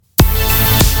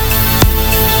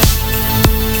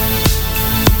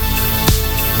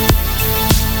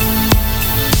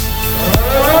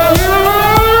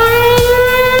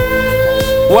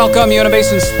Welcome,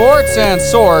 Unibasin Sports and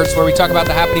Swords, where we talk about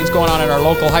the happenings going on in our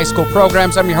local high school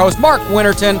programs. I'm your host, Mark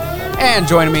Winterton, and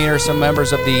joining me are some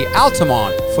members of the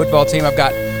Altamont football team. I've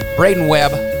got Brayden,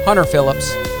 Webb, Hunter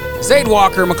Phillips, Zayde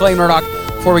Walker, McClaine Murdock.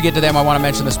 Before we get to them, I want to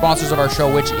mention the sponsors of our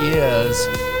show, which is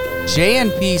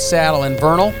J&P Saddle in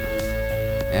Vernal,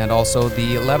 and also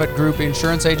the Levitt Group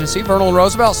Insurance Agency, Vernal and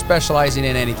Roosevelt, specializing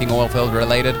in anything oil field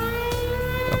related.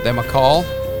 Give them a call.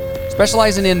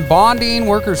 Specializing in bonding,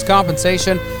 workers'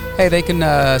 compensation. Hey, they can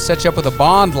set you up with a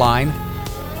bond line.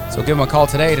 So give them a call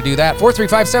today to do that.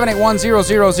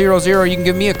 435-781-0000. You can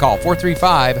give me a call.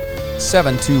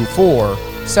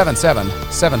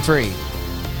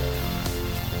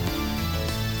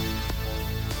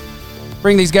 435-724-7773.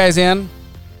 Bring these guys in.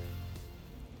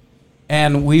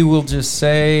 And we will just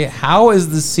say, how is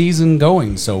the season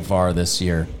going so far this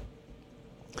year?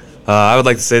 I would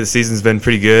like to say the season's been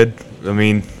pretty good. I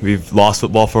mean, we've lost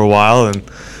football for a while, and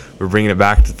we're bringing it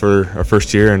back for our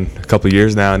first year in a couple of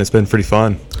years now, and it's been pretty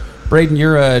fun. Brayden,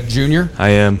 you're a junior? I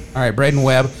am. All right, Brayden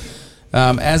Webb.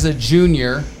 As a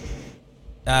junior,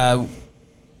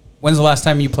 when's the last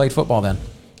time you played football then?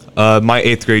 My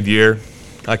 8th grade year,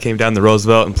 I came down to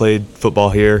Roosevelt and played football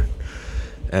here,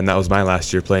 and that was my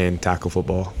last year playing tackle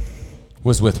football.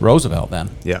 Was with Roosevelt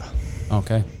then? Yeah.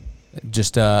 Okay.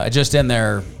 Just in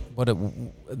their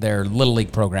Little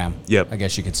League program. Yep. I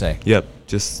guess you could say. Yep.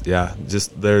 Just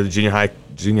their junior high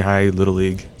Little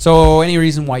League. So any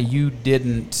reason why you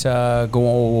didn't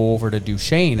go over to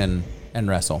Duchesne and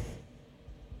wrestle?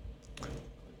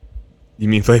 You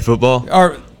mean play football?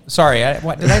 Or sorry,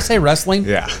 what did I say? Wrestling?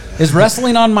 Yeah. Is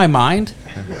wrestling on my mind?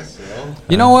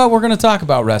 You know what? We're going to talk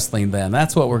about wrestling then.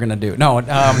 That's what we're going to do. No.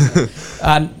 Is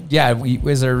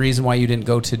there a reason why you didn't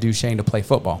go to Duchesne to play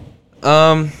football?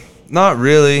 Not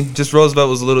really. Just Roosevelt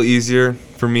was a little easier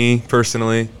for me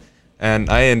personally, and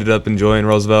I ended up enjoying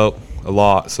Roosevelt a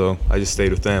lot, so I just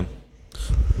stayed with them.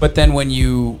 But then when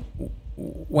you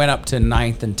went up to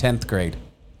 9th and 10th grade?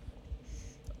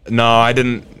 No, I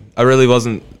didn't. I really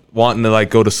wasn't wanting to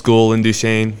go to school in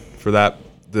Duchesne for that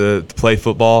to play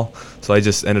football, so I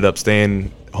just ended up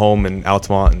staying home in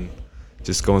Altamont and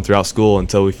just going throughout school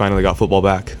until we finally got football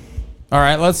back. All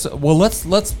right, let's put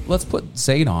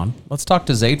Zayde on. Let's talk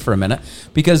to Zayde for a minute,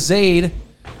 because Zayde,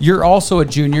 you're also a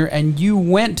junior and you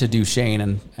went to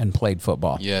Duchesne and played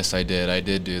football. Yes, I did. I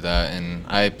did do that, and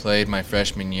I played my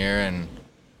freshman year, and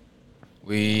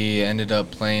we ended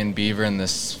up playing Beaver in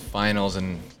this finals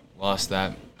and lost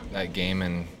that game,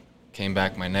 and came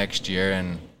back my next year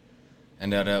and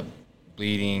ended up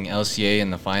beating LCA in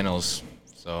the finals,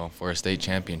 so for a state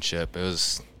championship. It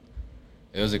was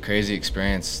a crazy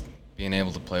experience. Being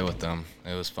able to play with them,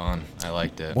 it was fun. I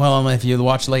liked it. Well, if you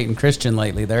watch Layton Christian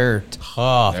lately, they're a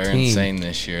tough team. They're insane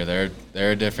this year.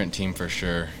 They're a different team for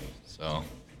sure.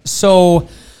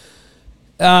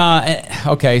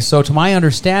 Okay. So to my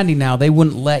understanding now, they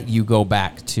wouldn't let you go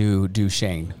back to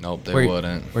Duchesne. Nope, they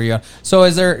wouldn't. So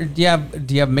do you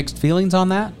have mixed feelings on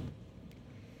that?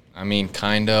 I mean,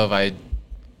 kind of. I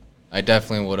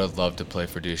definitely would have loved to play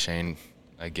for Duchesne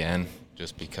again,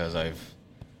 just because I've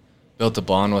built a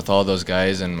bond with all those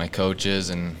guys and my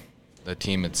coaches and the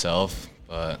team itself.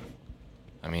 But,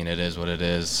 I mean, it is what it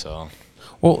is, so.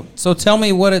 Well, so tell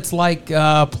me what it's like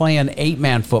playing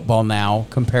 8-man football now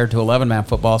compared to 11-man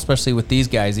football, especially with these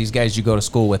guys you go to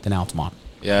school with in Altamont.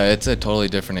 Yeah, it's a totally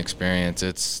different experience.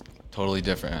 It's totally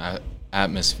different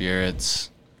atmosphere.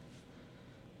 It's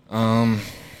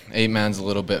 8-man's a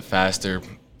little bit faster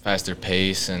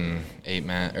pace, and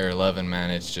 8-man or 11-man,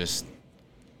 it's just,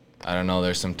 I don't know,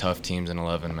 there's some tough teams in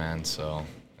 11-man, so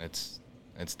it's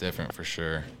different for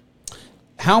sure.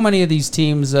 How many of these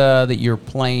teams that you're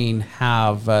playing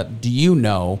have, do you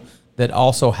know, that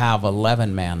also have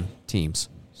 11-man teams?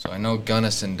 So I know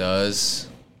Gunnison does,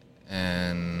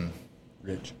 and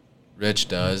Rich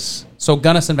does. So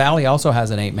Gunnison Valley also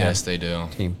has an 8-man Yes, they do.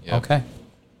 team. Yep. Okay.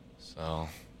 So,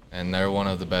 and they're one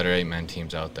of the better 8-man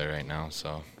teams out there right now,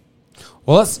 so.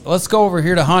 Well, let's go over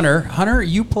here to Hunter. Hunter,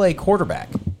 you play quarterback.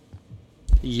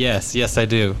 Yes, I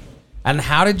do. And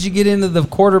how did you get into the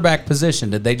quarterback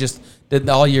position? Did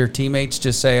all your teammates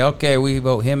just say, okay, we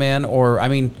vote him in? Or, I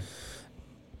mean,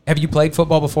 have you played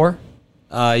football before?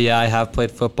 Yeah, I have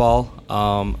played football.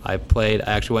 I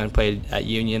actually went and played at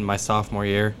Union my sophomore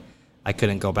year. I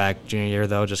couldn't go back junior year,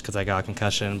 though, just because I got a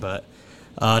concussion. But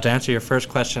to answer your first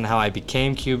question, how I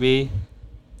became QB,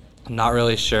 I'm not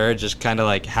really sure. It just kind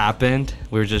of happened.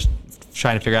 We were just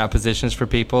trying to figure out positions for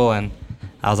people, and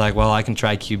I was like, well, I can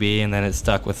try QB, and then it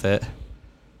stuck with it.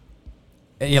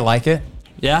 You like it?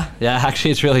 Yeah,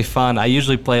 actually it's really fun. I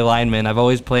usually play lineman. I've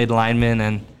always played lineman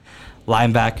and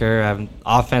linebacker.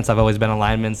 Offense, I've always been a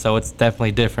lineman, so it's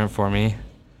definitely different for me.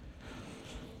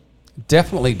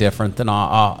 Definitely different than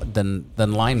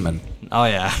linemen. Oh,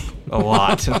 yeah, a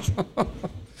lot.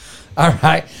 All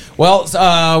right. Well,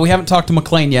 we haven't talked to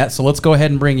McClaine yet, so let's go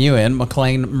ahead and bring you in.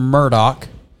 McClaine Murdock.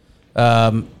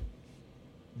 When's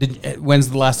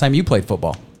the last time you played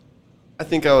football? I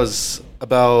think I was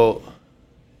about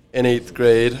in 8th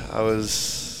grade.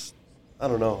 I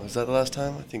don't know, is that the last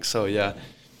time? I think so, yeah.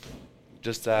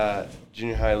 Just at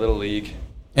junior high Little League.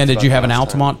 And did you have an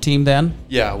Altamont team then?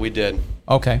 Yeah, we did.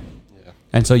 Okay. Yeah.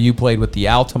 And so you played with the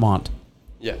Altamont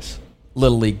Yes.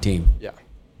 Little League team? Yeah.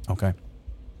 Okay.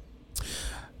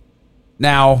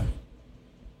 Now,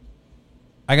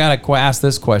 I got to ask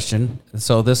this question.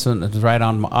 So this one is right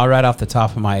off the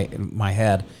top of my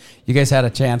head. You guys had a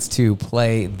chance to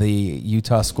play the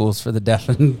Utah Schools for the Deaf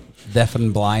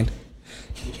and Blind.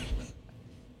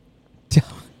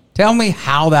 Tell me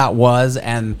how that was,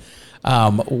 and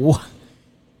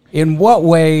in what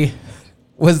way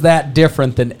was that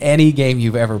different than any game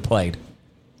you've ever played?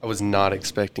 I was not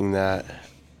expecting that.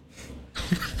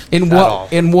 In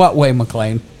what way,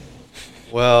 McClaine?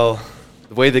 Well,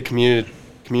 the way they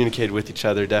communicated with each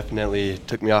other definitely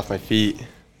took me off my feet,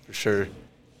 for sure.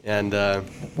 And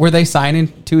were they signing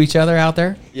to each other out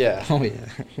there? yeah. Oh,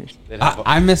 yeah.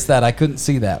 I missed that. I couldn't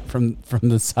see that from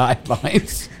the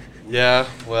sidelines. Yeah,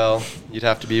 well, you'd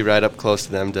have to be right up close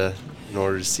to them in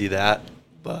order to see that.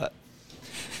 But,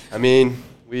 I mean,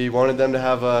 we wanted them to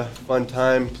have a fun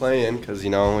time playing because,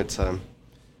 it's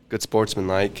good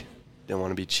sportsmanlike. Didn't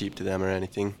want to be cheap to them or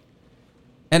anything.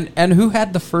 And who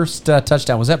had the first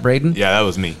touchdown? Was that Brayden? Yeah, that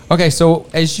was me. Okay, so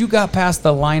as you got past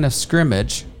the line of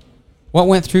scrimmage, what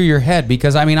went through your head?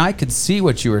 Because, I could see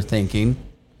what you were thinking,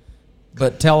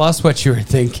 but tell us what you were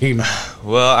thinking.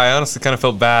 Well, I honestly kind of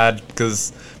felt bad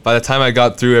because by the time I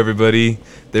got through everybody,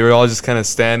 they were all just kind of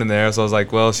standing there. So I was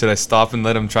like, well, should I stop and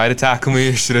let them try to tackle me,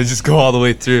 or should I just go all the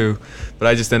way through? But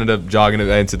I just ended up jogging it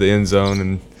into the end zone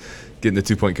and getting the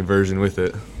 2-point conversion with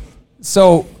it.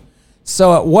 So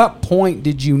at what point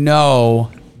did you know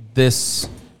this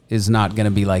is not going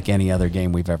to be like any other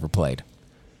game we've ever played?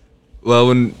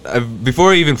 Well,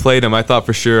 before I even played them, I thought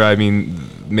for sure,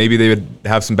 maybe they would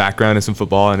have some background in some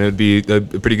football and it would be a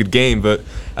pretty good game. But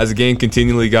as the game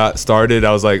continually got started,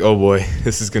 I was like, oh boy,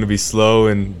 this is going to be slow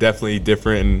and definitely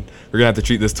different, and we're going to have to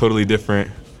treat this totally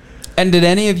different. And did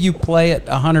any of you play at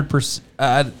 100%,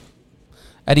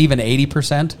 at even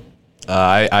 80%?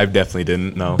 I definitely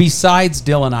didn't, no. Besides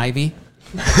Dylan Ivey?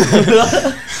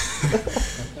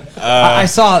 I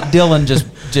saw Dylan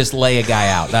just lay a guy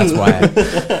out. That's why.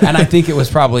 And I think it was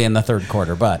probably in the third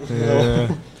quarter, but.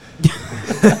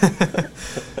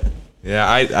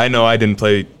 Yeah, I know I didn't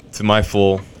play to my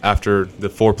full after the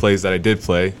 4 plays that I did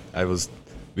play.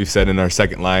 We've set in our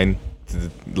second line to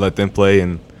let them play,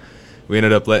 and we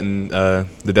ended up letting the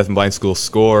Deaf and Blind School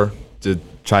score to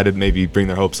try to maybe bring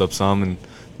their hopes up some and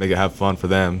make it have fun for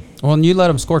them. Well, and you let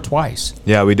them score twice.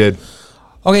 Yeah, we did.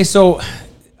 Okay, so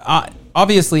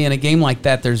obviously in a game like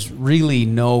that, there's really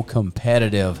no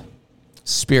competitive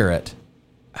spirit.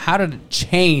 How did it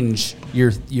change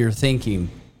your thinking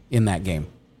in that game?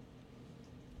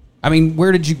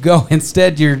 Where did you go?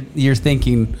 Instead, you're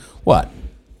thinking, what?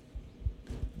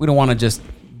 We don't want to just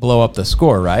blow up the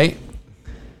score, right?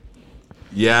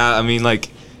 Yeah,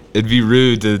 it'd be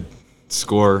rude to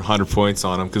score 100 points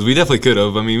on them because we definitely could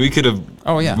have. We could have.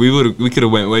 Oh yeah. We could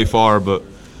have went way far, but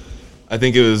I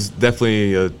think it was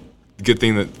definitely a good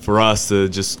thing for us to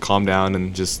just calm down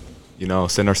and just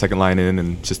send our second line in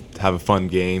and just have a fun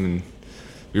game. And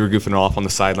we were goofing off on the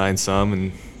sideline some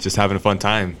and just having a fun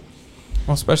time.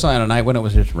 Well, especially on a night when it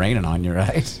was just raining on you,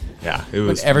 right? Yeah, it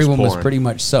was. When everyone was pouring. pretty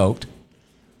much soaked.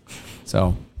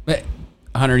 So,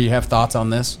 Hunter, you have thoughts on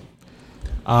this?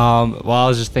 Well, I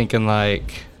was just thinking,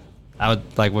 like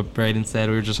what Brayden said.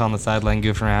 We were just on the sideline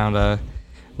goofing around.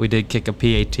 We did kick a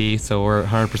PAT, so we're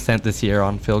 100% this year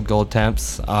on field goal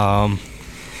attempts.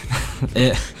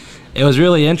 It was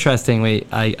really interesting.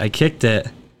 I kicked it,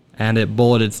 and it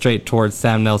bulleted straight towards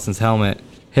Sam Nelson's helmet,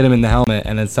 hit him in the helmet,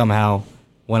 and then somehow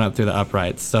went up through the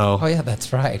uprights. So. Oh yeah,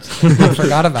 that's right. I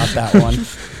forgot about that one.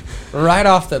 Right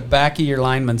off the back of your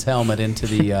lineman's helmet into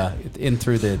the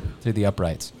through the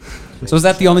uprights. So is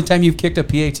that the only time you've kicked a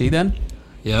PAT then?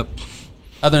 Yep.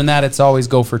 Other than that, it's always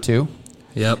go for 2.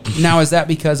 Yep. Now, is that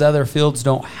because other fields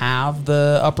don't have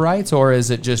the uprights, or is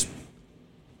it just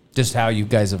how you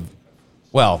guys have?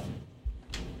 Well,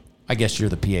 I guess you're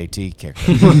the PAT kicker.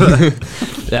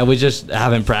 Yeah, we just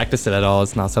haven't practiced it at all.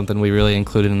 It's not something we really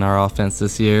included in our offense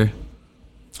this year.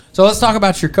 So let's talk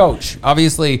about your coach.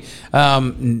 Obviously,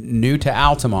 new to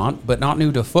Altamont, but not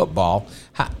new to football.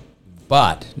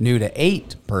 but new to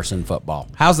 8-person football.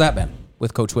 How's that been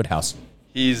with Coach Woodhouse?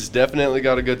 He's definitely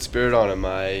got a good spirit on him.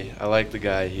 I like the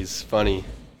guy. He's funny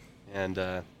and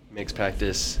makes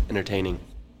practice entertaining.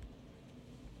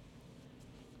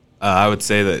 I would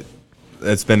say that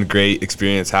it's been a great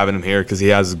experience having him here because he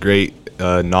has great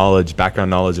background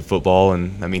knowledge of football.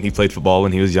 And, I mean, he played football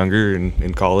when he was younger and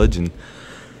in college, and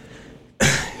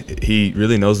he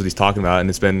really knows what he's talking about, and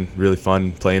it's been really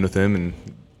fun playing with him and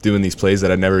doing these plays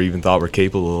that I never even thought were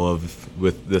capable of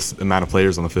with this amount of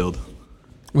players on the field.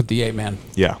 With the 8-man.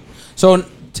 Yeah. So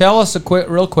tell us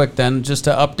real quick then, just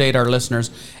to update our listeners.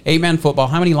 8-man football,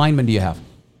 how many linemen do you have?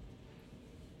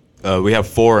 We have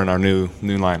 4 in our new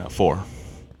lineup, 4.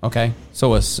 Okay.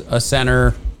 So a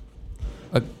center,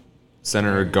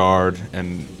 Center, a guard,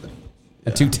 and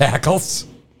 2 tackles.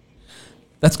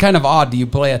 That's kind of odd. Do you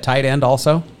play a tight end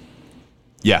also?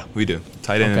 yeah, we do.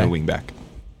 Tight end Okay. and a wing back.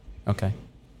 Okay.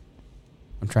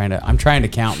 I'm trying to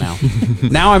count now.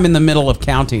 Now I'm in the middle of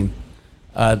counting.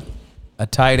 A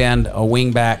tight end, a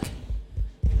wing back,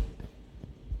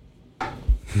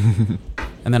 and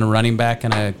then a running back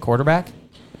and a quarterback.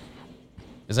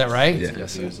 Is that right? Yeah.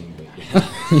 Yes, sir.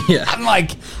 Yeah.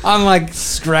 I'm like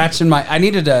scratching my. I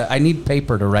need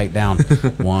paper to write down.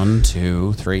 1,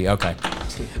 2, 3. Okay.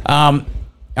 All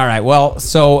right. Well,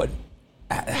 so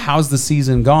how's the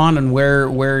season gone, and where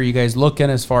are you guys looking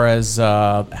as far as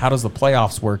how does the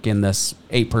playoffs work in this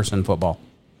 8-person football?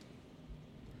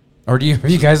 Or have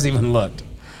you guys even looked?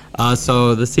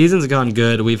 So the season's gone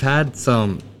good. We've had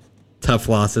some tough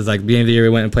losses. Like beginning of the year, we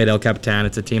went and played El Capitan.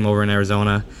 It's a team over in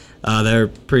Arizona. They're a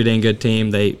pretty dang good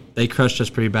team. They crushed us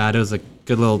pretty bad. It was a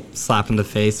good little slap in the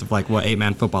face of like what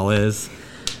 8-man football is.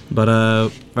 But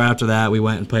right after that, we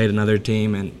went and played another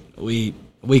team, and we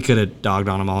could have dogged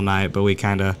on them all night, but we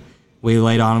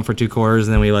laid on them for 2 quarters,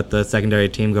 and then we let the secondary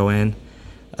team go in.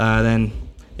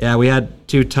 We had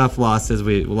 2 tough losses.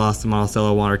 We lost to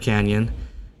Monticello, Water Canyon.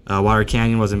 Water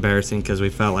Canyon was embarrassing because we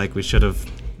felt like we should have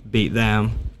beat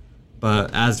them.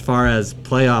 But as far as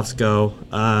playoffs go,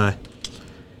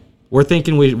 we're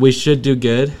thinking we should do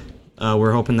good.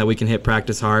 We're hoping that we can hit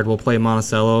practice hard. We'll play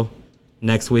Monticello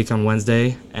next week on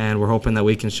Wednesday, and we're hoping that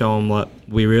we can show them what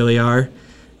we really are.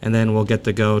 And then we'll get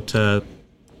to go to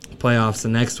playoffs the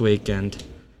next week, and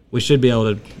we should be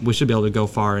able to go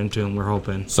far into them. We're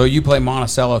hoping. So you play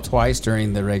Monticello twice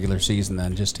during the regular season,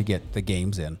 then, just to get the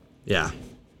games in. Yeah.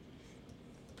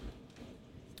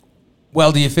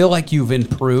 Well, do you feel like you've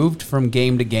improved from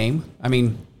game to game? I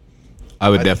mean, I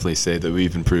would definitely say that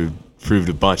we've improved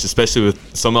a bunch, especially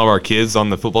with some of our kids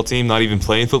on the football team not even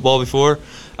playing football before.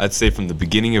 I'd say from the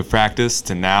beginning of practice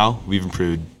to now, we've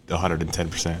improved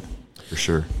 110%. For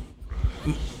sure.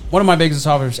 one of my biggest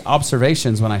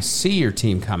observations when I see your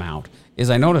team come out is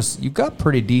I notice you've got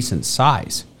pretty decent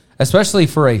size, especially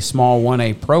for a small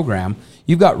 1A program.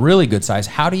 You've got really good size.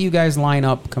 How do you guys line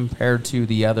up compared to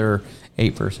the other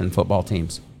 8-person football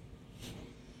teams?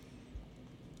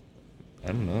 I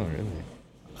don't know,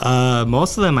 really.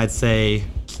 Most of them, I'd say,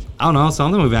 I don't know. Some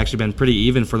of them we've actually been pretty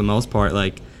even for the most part.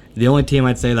 Like, the only team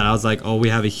I'd say that I was like, oh, we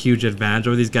have a huge advantage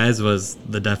over these guys was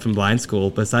the deaf and blind school.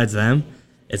 Besides them,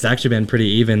 it's actually been pretty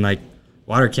even. Like,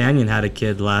 Water Canyon had a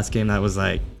kid last game that was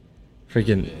like,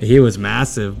 he was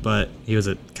massive, but he was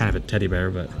a kind of a teddy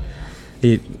bear, but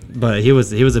he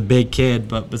was a big kid.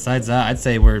 But besides that, I'd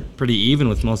say we're pretty even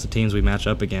with most of the teams we match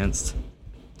up against.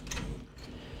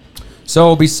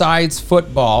 So besides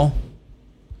football,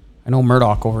 I know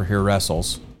Murdock over here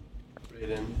wrestles.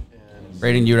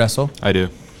 Brayden, you wrestle? I do.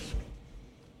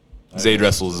 Zayde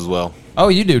wrestles as well. Oh,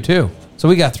 you do too. So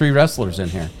we got 3 wrestlers in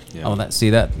here. Yeah. Oh,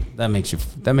 that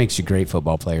makes you great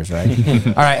football players, right?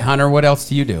 All right, Hunter, what else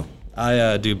do you do?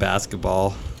 I do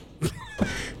basketball. You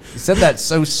said that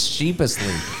so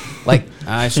sheepishly, like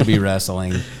I should be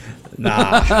wrestling.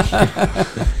 Nah.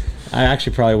 I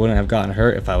actually probably wouldn't have gotten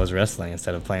hurt if I was wrestling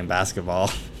instead of playing basketball.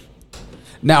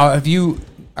 Now,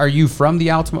 are you from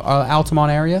the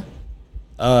Altamont area?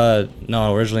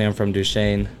 No, originally I'm from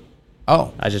Duchesne.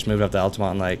 Oh, I just moved up to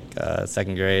Altamont in like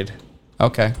 2nd grade.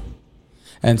 okay.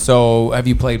 And so, have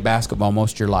you played basketball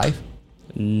most of your life?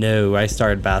 No, I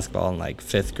started basketball in like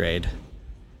 5th grade.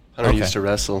 Hunter used to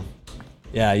wrestle.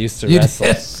 Yeah, I used to You wrestle.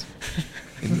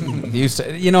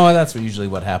 That's usually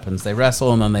what happens. They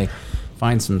wrestle and then they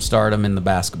find some stardom in the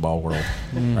basketball world,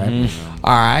 right?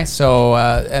 All right. So,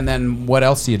 and then what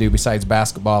else do you do besides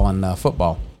basketball and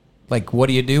football? Like, what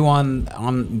do you do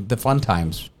on the fun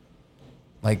times?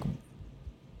 Like,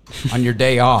 on your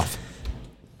day off?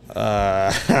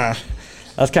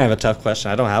 That's kind of a tough question.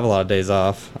 I don't have a lot of days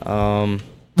off.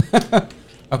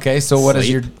 Okay, so what does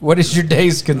your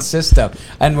days consist of?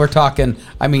 And we're talking,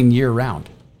 year round.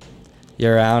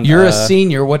 year round. You're a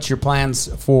senior. What's your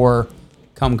plans for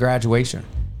come graduation?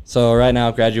 So right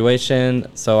now, graduation.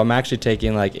 So I'm actually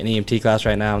taking like an EMT class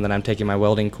right now, and then I'm taking my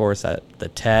welding course at the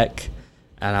Tech,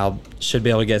 and should be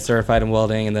able to get certified in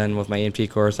welding. And then with my EMT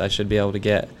course, I should be able to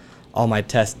get all my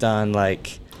tests done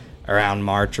like around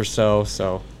March or so.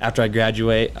 So after I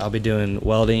graduate, I'll be doing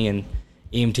welding and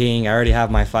EMTing. I already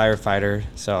have my firefighter,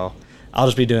 so I'll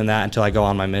just be doing that until I go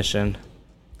on my mission.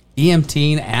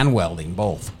 EMTing and welding,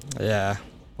 both. Yeah.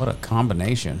 What a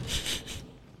combination.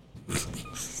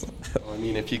 Well, I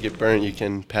mean, if you get burnt, you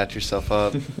can patch yourself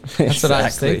up. That's what I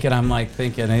was thinking. I'm like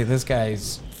thinking, hey, this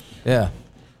guy's, got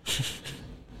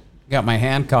my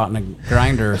hand caught in a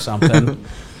grinder or something.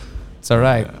 It's all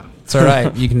right. It's all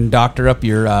right. You can doctor up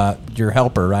your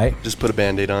helper, right? Just put a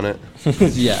Band-Aid on it.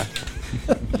 Yeah.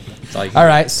 All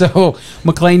right. So,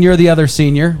 McClaine, you're the other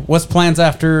senior. What's plans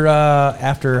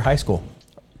after high school?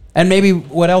 And maybe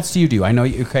what else do you do? I know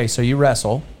you. Okay, so you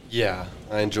wrestle. Yeah,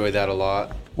 I enjoy that a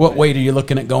lot. What weight are you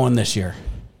looking at going this year?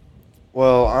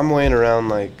 Well, I'm weighing around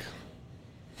like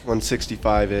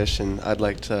 165-ish, and I'd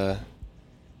like to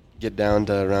get down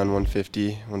to around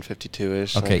 150,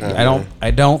 152-ish. Okay,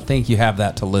 I don't think you have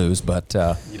that to lose, but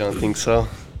You don't think so?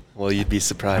 Well, you'd be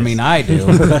surprised. I mean, I do.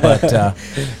 But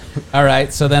all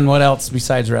right. So then, what else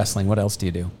besides wrestling? What else do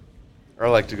you do? I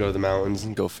like to go to the mountains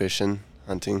and go fishing,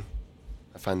 hunting.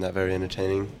 I find that very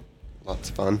entertaining. Lots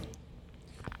of fun.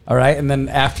 All right. And then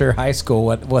after high school,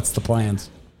 what's the plans?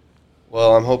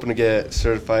 Well, I'm hoping to get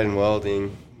certified in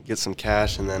welding, get some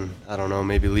cash, and then, I don't know,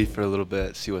 maybe leave for a little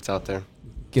bit, see what's out there.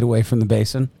 Get away from the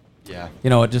basin? Yeah. You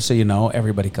know what? Just so you know,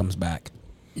 everybody comes back.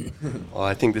 Well,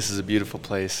 I think this is a beautiful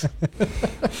place.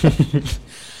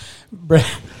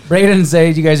 Brayden and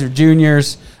Zayde, you guys are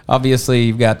juniors. Obviously,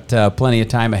 you've got plenty of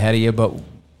time ahead of you, but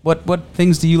what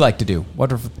things do you like to do?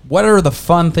 What are the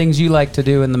fun things you like to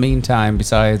do in the meantime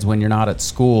besides when you're not at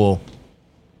school,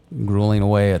 grueling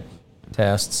away at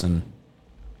tests and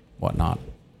whatnot?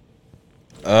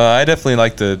 I definitely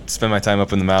like to spend my time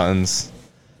up in the mountains,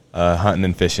 hunting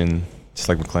and fishing, just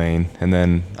like McClaine. And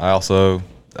then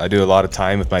I do a lot of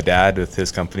time with my dad with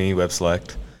his company, Webb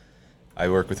Select. I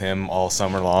work with him all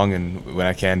summer long and when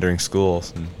I can during school.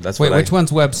 And that's which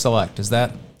one's Webb Select? Is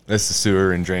that? That's the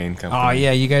sewer and drain company. Oh,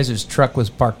 yeah, you guys' truck was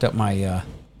parked up my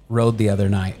road the other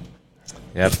night.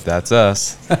 Yep, that's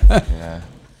us. Yeah.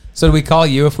 So do we call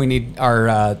you if we need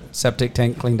our septic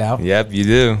tank cleaned out? Yep, you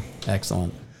do.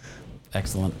 Excellent.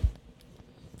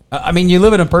 I mean, you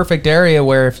live in a perfect area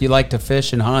where if you like to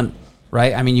fish and hunt,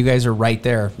 right? I mean, you guys are right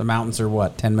there. The mountains are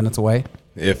what, 10 minutes away?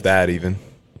 If that even.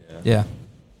 Yeah.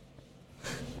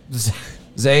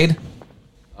 Zayde?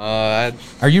 I'd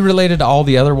Are you related to all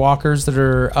the other walkers that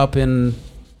are up in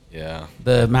Yeah.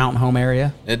 the mountain home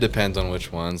area? It depends on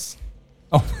which ones.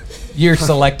 Oh, you're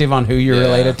selective on who you're Yeah.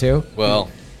 related to? Well,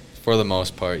 for the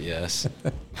most part, yes.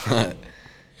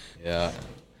 Yeah.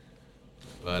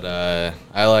 But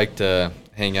I like to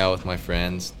hang out with my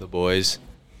friends, the boys.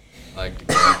 I like to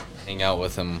go hang out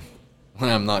with them when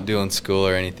I'm not doing school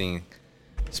or anything,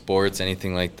 sports,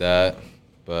 anything like that.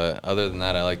 But other than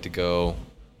that, I like to go,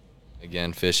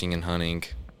 again, fishing and hunting.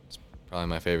 It's probably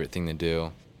my favorite thing to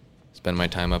do. Spend my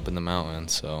time up in the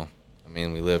mountains. So, I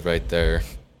mean, we live right there.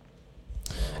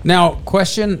 Now,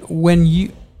 question, when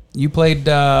you played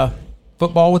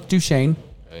football with Duchesne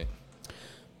Right?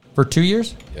 for 2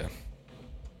 years? Yeah.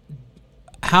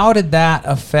 How did that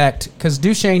affect, because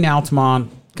Duchesne,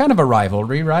 Altamont, kind of a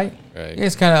rivalry, right? Right.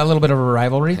 It's kind of a little bit of a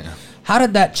rivalry. Yeah. How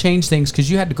did that change things? Because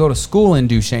you had to go to school in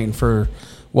Duchesne for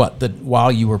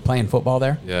while you were playing football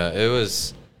there? Yeah, it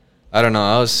was, I don't know,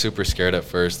 I was super scared at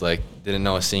first, like, didn't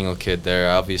know a single kid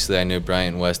there. Obviously, I knew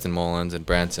Bryant Weston Mullins and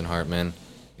Branson Hartman,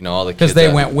 you know, all the kids. Because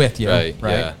they went with you, right?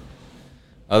 Yeah.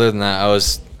 Other than that,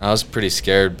 I was pretty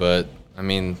scared, but, I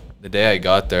mean, the day I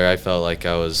got there, I felt like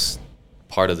I was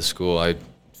part of the school. I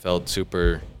felt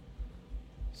super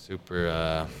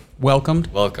Welcomed?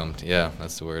 welcomed. Yeah,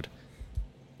 that's the word.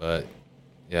 But,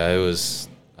 yeah,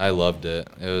 I loved it.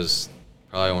 It was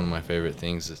probably one of my favorite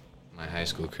things in my high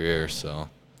school career, So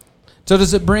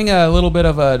does it bring a little bit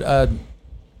of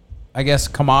I guess,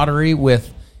 camaraderie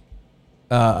with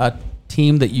a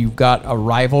team that you've got a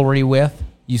rivalry with?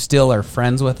 You still are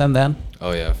friends with them then?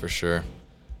 Oh, yeah, for sure.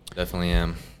 Definitely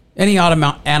am. Any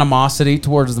animosity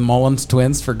towards the Mullins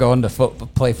twins for going to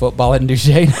play football in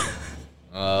Duchesne?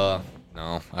 No,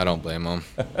 I don't blame them.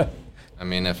 I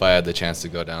mean, if I had the chance to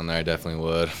go down there, I definitely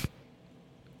would.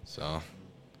 So.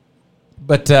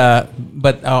 But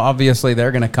obviously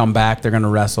they're going to come back. They're going to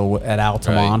wrestle at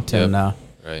Altamont, Right, yep. and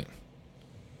Right.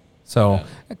 so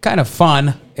kind of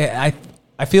fun. I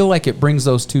I feel like it brings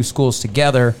those two schools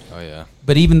together. Oh, yeah.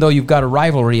 But even though you've got a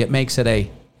rivalry, it makes it a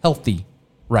healthy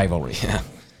rivalry. Yeah.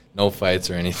 No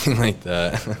fights or anything like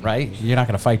that. Right? You're not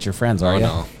going to fight your friends, are you?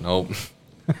 No. Nope.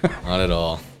 Not at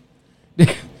all. Do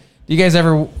you guys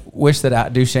ever wish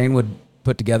that Duchesne would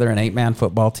put together an 8-man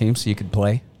football team so you could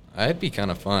play? It'd be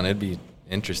kind of fun. It'd be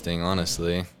interesting,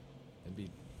 honestly.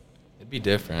 It'd be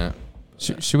different.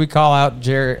 Should we call out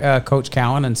Coach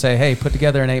Cowan and say, hey, put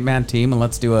together an 8-man team and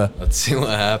let's see what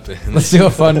happens. Let's do a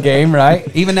fun game,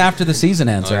 right? Even after the season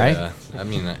ends, right? Yeah. I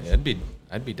mean,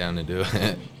 I'd be down to do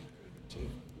it.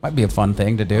 Might be a fun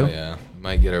thing to do. Oh, yeah.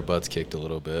 Might get our butts kicked a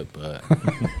little bit, but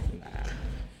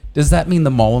Does that mean the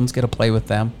Mullins get to play with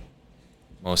them?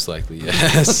 most likely,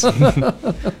 yes.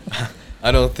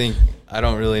 I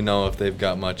don't really know if they've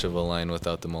got much of a line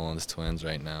without the Mullins twins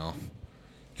right now.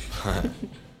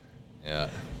 Yeah.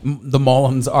 The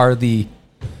Mullins are the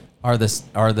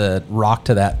rock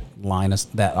to that line,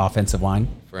 that offensive line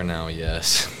For now,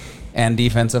 yes. and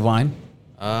defensive line.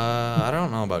 I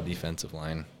don't know about defensive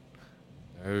line.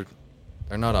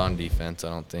 They're not on defense, I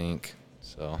don't think.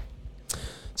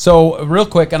 So real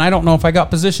quick, and I don't know if I got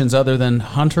positions other than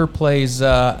Hunter plays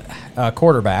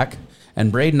quarterback,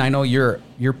 and Brayden, I know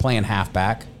you're playing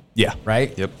halfback. Yeah.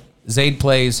 Right. Yep. Zayde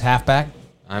plays halfback.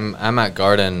 I'm at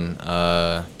guard and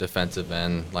defensive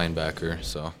end linebacker.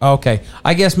 So Okay,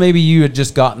 I guess maybe you had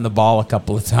just gotten the ball a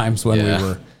couple of times when we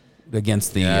were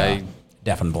against the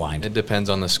deaf and blind. It depends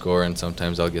on the score, and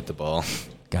sometimes I'll get the ball.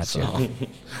 Gotcha. So,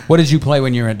 What did you play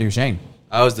when you were at Duchesne?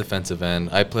 I was defensive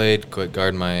end. I played quick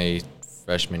guard my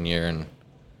freshman year and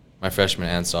my freshman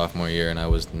and sophomore year, and I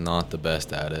was not the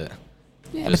best at it.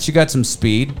 Yeah, but you got some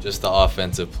speed. Just the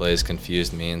offensive plays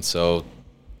confused me, and so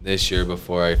this year,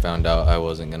 before I found out I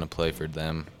wasn't going to play for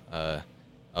them, I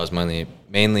was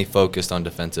mainly focused on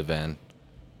defensive end.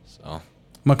 So,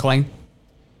 McClaine,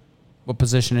 what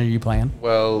position are you playing?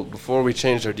 Well, before we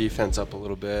changed our defense up a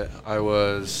little bit, I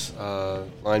was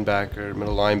linebacker,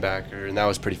 middle linebacker, and that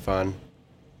was pretty fun.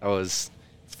 It's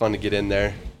fun to get in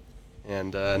there.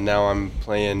 And now I'm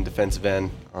playing defensive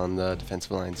end on the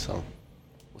defensive line, so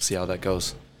we'll see how that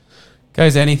goes.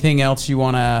 Guys, anything else you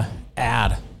want to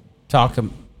add?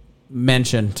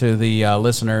 Mention to the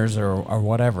listeners or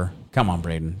whatever. Come on,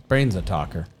 Brayden. Brayden's a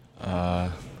talker.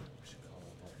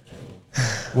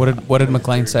 What did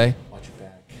McClaine say? Watch your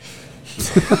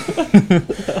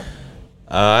back.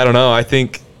 I don't know. I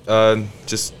think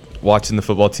just watching the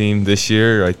football team this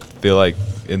year, I feel like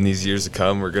in these years to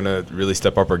come, we're going to really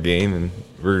step up our game, and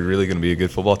we're really going to be a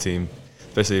good football team,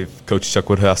 especially if Coach Chuck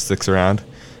Woodhouse sticks around. I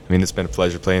mean, it's been a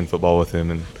pleasure playing football with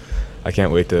him, and I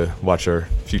can't wait to watch our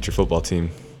future football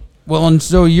team. Well, and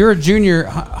so you're a junior.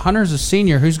 Hunter's a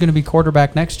senior. Who's going to be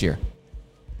quarterback next year?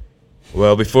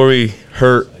 Well, before we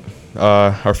hurt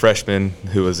our freshman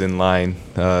who was in line,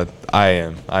 I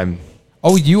am.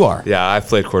 Oh, you are? Yeah, I've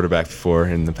played quarterback before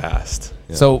in the past.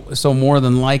 Yeah. So more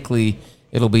than likely,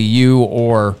 it'll be you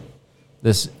or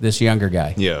this younger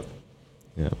guy. Yep.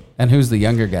 And who's the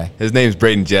younger guy? His name's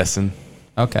Brayden Jessen.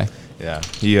 Okay. Yeah,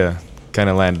 he kind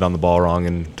of landed on the ball wrong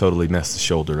and totally messed his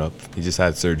shoulder up. He just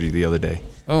had surgery the other day.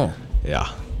 Oh.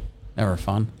 Yeah. Never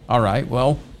fun. All right.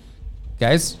 Well,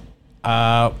 guys,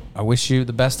 I wish you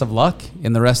the best of luck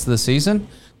in the rest of the season.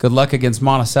 Good luck against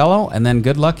Monticello, and then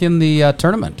good luck in the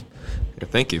tournament. Yeah,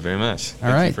 thank you very much. All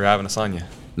right. Thank you for having us on you.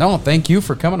 No, thank you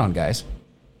for coming on, guys.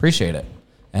 Appreciate it.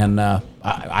 And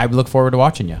I look forward to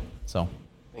watching you. So,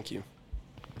 Thank you.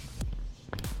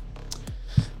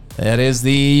 that is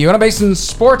the Uinta Basin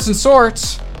Sports and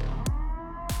Sorts.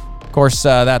 Of course,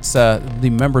 that's the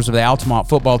members of the Altamont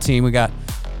football team. We got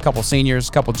a couple seniors,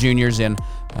 a couple juniors in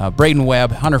Brayden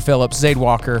Webb, Hunter Phillips, Zayde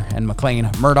Walker, and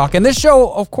McClaine Murdock. And this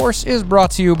show, of course, is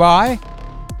brought to you by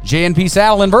J&P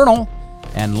Saddle in Vernal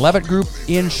and Levitt Group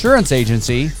Insurance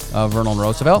Agency of Vernal and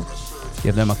Roosevelt.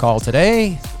 Give them a call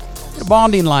today. Get a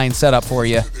bonding line set up for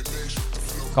you.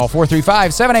 Call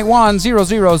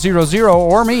 435-781-0000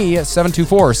 or me at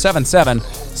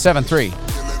 724-7773.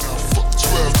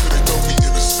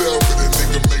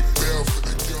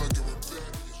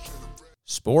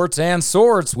 Sports and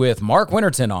Sorts with Mark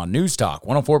Winterton on News Talk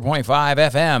 104.5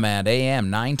 FM and AM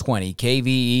 920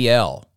 KVEL.